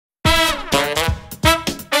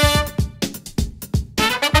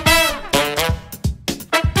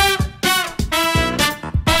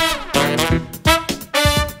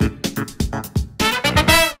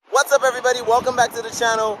welcome back to the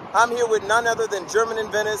channel. I'm here with none other than German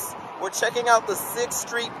in Venice. We're checking out the 6th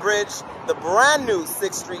Street Bridge, the brand new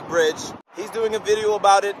 6th Street Bridge. He's doing a video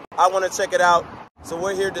about it. I want to check it out. So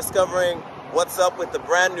we're here discovering what's up with the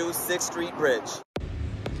brand new 6th Street Bridge.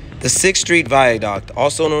 The 6th Street Viaduct,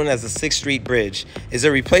 also known as the 6th Street Bridge, is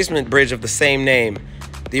a replacement bridge of the same name.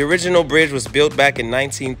 The original bridge was built back in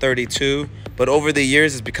 1932, but over the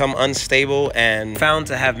years has become unstable and found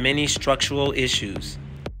to have many structural issues.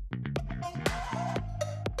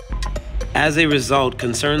 As a result,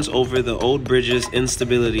 concerns over the old bridge's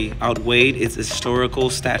instability outweighed its historical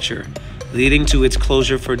stature, leading to its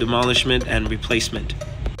closure for demolishment and replacement.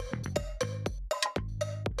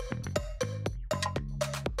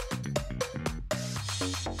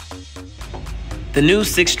 The new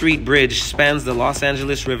 6th Street Bridge spans the Los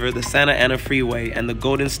Angeles River, the Santa Ana Freeway, and the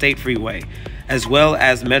Golden State Freeway, as well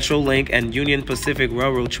as Metrolink and Union Pacific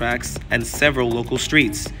Railroad tracks and several local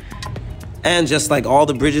streets. And just like all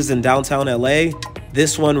the bridges in downtown LA,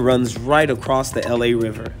 this one runs right across the LA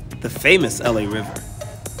River, the famous LA River.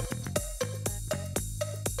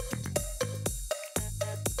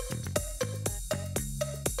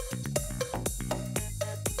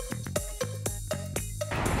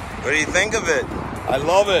 What do you think of it? I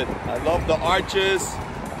love it. I love the arches.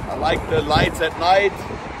 I like the lights at night.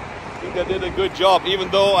 I think they did a good job, even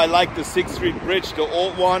though I like the 6th Street Bridge, the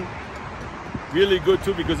old one. Really good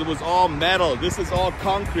too, because it was all metal. This is all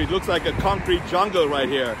concrete. Looks like a concrete jungle right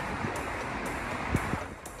here.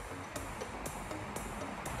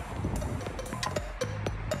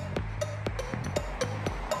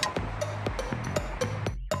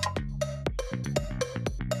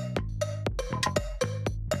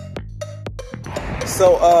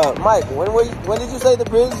 So, Mike, when did you say the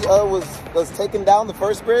bridge was taken down, the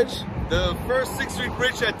first bridge? The first 6th Street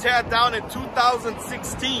Bridge had teared down in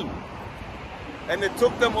 2016. And it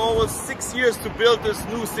took them almost 6 years to build this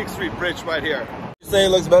new 6th Street Bridge right here. You say it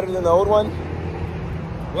looks better than the old one?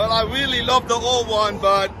 Well, I really love the old one,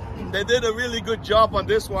 but they did a really good job on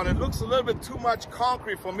this one. It looks a little bit too much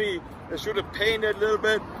concrete for me. They should have painted a little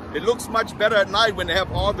bit. It looks much better at night when they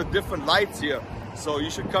have all the different lights here. So you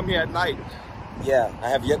should come here at night. Yeah, I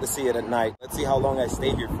have yet to see it at night. Let's see how long I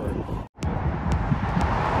stay here for.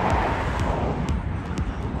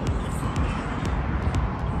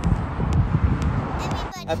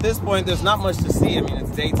 At this point, there's not much to see. I mean,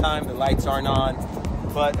 it's daytime, the lights aren't on.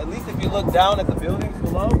 But at least if you look down at the buildings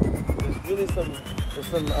below, there's really some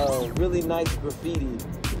really nice graffiti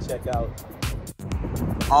to check out.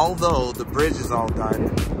 Although the bridge is all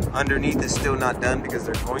done, underneath is still not done because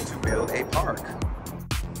they're going to build a park.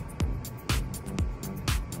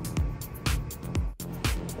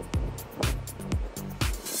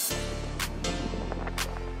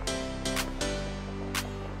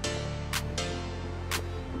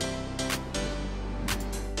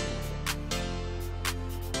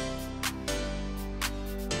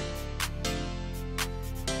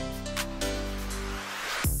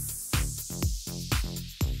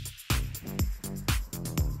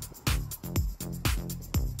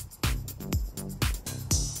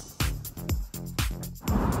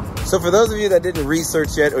 So for those of you that didn't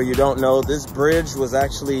research yet or you don't know, this bridge was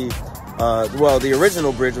actually, well, the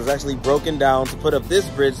original bridge was actually broken down to put up this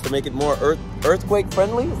bridge to make it more earthquake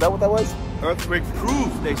friendly. Is that what that was? Earthquake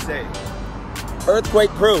proof, they say.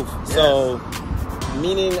 Earthquake proof. Yes. So,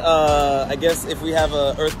 meaning, I guess if we have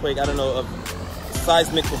an earthquake, I don't know, of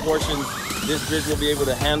seismic proportions, this bridge will be able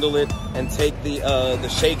to handle it and take the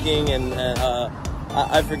shaking and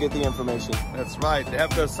I forget the information. That's right. They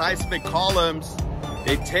have the seismic columns.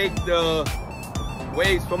 They take the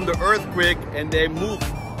waves from the earthquake and they move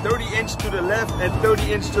 30 inches to the left and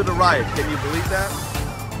 30 inches to the right. Can you believe that?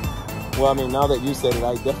 Well, I mean, now that you said it,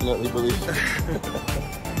 I definitely believe it.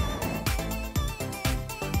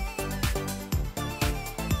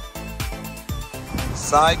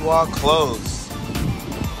 Sidewalk closed.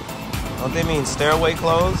 Don't they mean stairway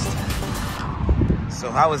closed? So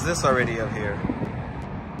how is this already up here?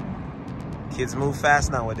 Kids move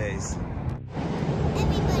fast nowadays.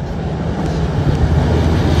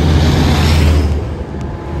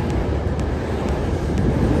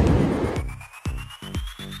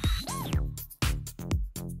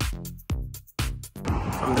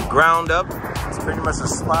 From the ground up, it's pretty much a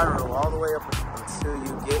spiral all the way up until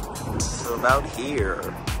you get to about here.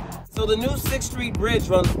 So the new 6th Street Bridge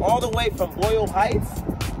runs all the way from Boyle Heights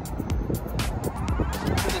to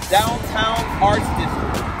the downtown Arts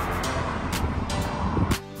District.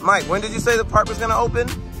 Mike, when did you say the park was gonna open?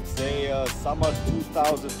 Say summer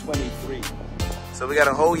 2023. So we got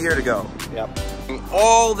a whole year to go. Yep. And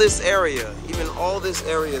all this area, even all this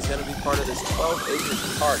area is gonna be part of this 12-acre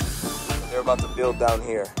park. they're about to build down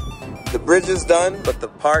here. The bridge is done, but the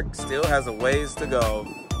park still has a ways to go.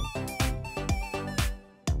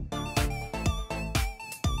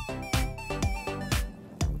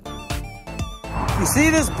 You see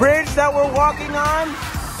this bridge that we're walking on?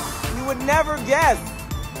 You would never guess.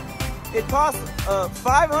 It cost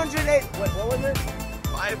what was it?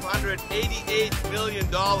 $588 million.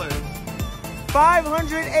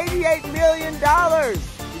 $588 million.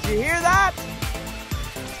 Did you hear that?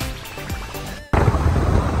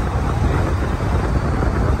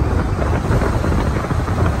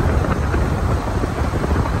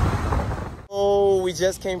 Oh, we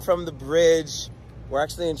just came from the bridge. We're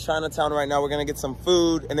actually in Chinatown right now. We're gonna get some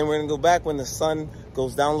food and then we're gonna go back when the sun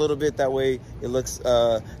goes down a little bit. That way it looks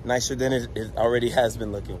nicer than it already has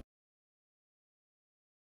been looking.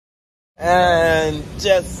 And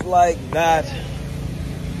just like that.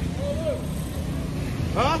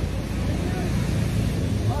 Huh?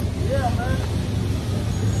 Yeah, man.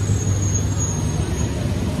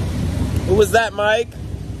 Who was that, Mike?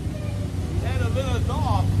 He had a little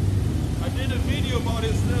dog. I did a video about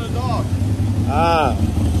his little dog. Ah.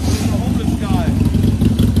 He's a homeless guy.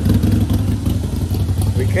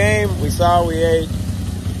 We came, we saw, we ate.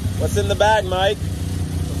 What's in the bag, Mike?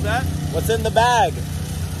 What's that? What's in the bag?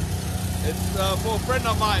 It's for a friend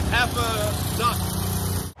of mine, half a duck.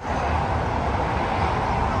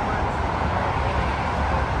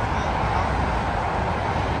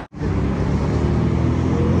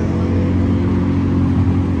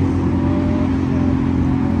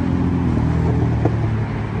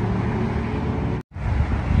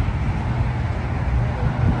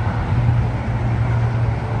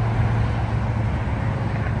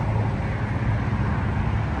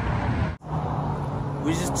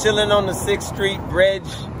 We're just chilling on the 6th Street Bridge.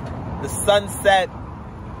 The sunset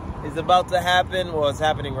is about to happen. Well, it's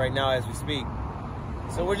happening right now as we speak.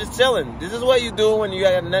 So we're just chilling. This is what you do when you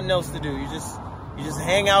got nothing else to do. You just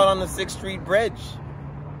hang out on the 6th Street Bridge.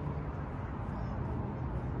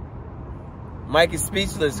 Mike is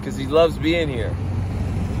speechless because he loves being here.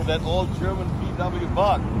 Look at that old German VW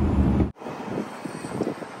bug.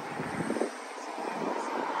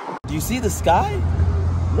 Do you see the sky?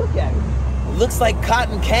 Look at it. It looks like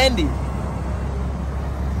cotton candy.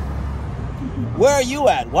 Where are you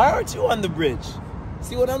at? Why aren't you on the bridge?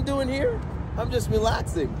 See what I'm doing here? I'm just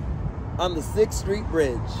relaxing on the 6th Street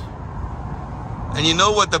Bridge. And you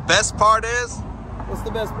know what the best part is? What's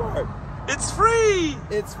the best part? It's free!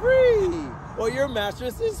 It's free! Well, your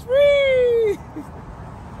mattress is free!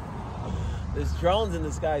 There's drones in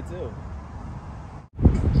the sky too.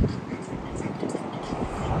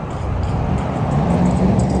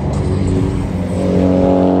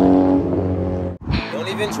 Don't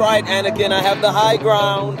even try it, Anakin. I have the high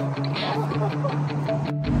ground.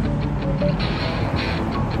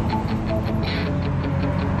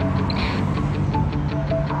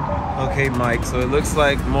 Okay, Mike, so it looks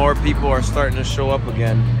like more people are starting to show up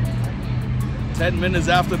again. 10 minutes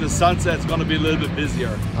after the sunset, it's gonna be a little bit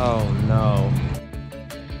busier. Oh no.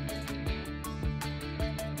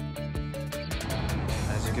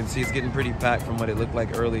 As you can see, it's getting pretty packed from what it looked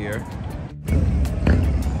like earlier.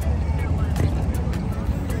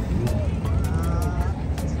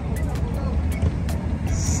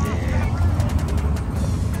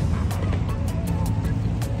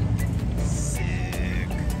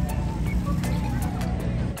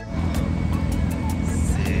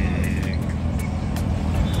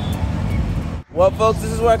 Well, folks,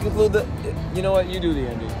 this is where I conclude the... You know what? You do the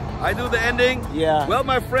ending. I do the ending? Yeah. Well,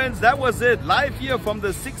 my friends, that was it. Live here from the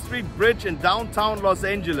 6th Street Bridge in downtown Los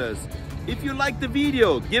Angeles. If you liked the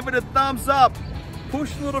video, give it a thumbs up.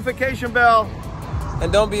 Push the notification bell.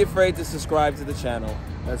 And don't be afraid to subscribe to the channel.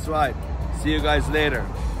 That's right. See you guys later.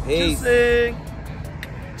 Peace. Tschüssing.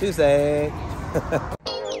 Tschüssing.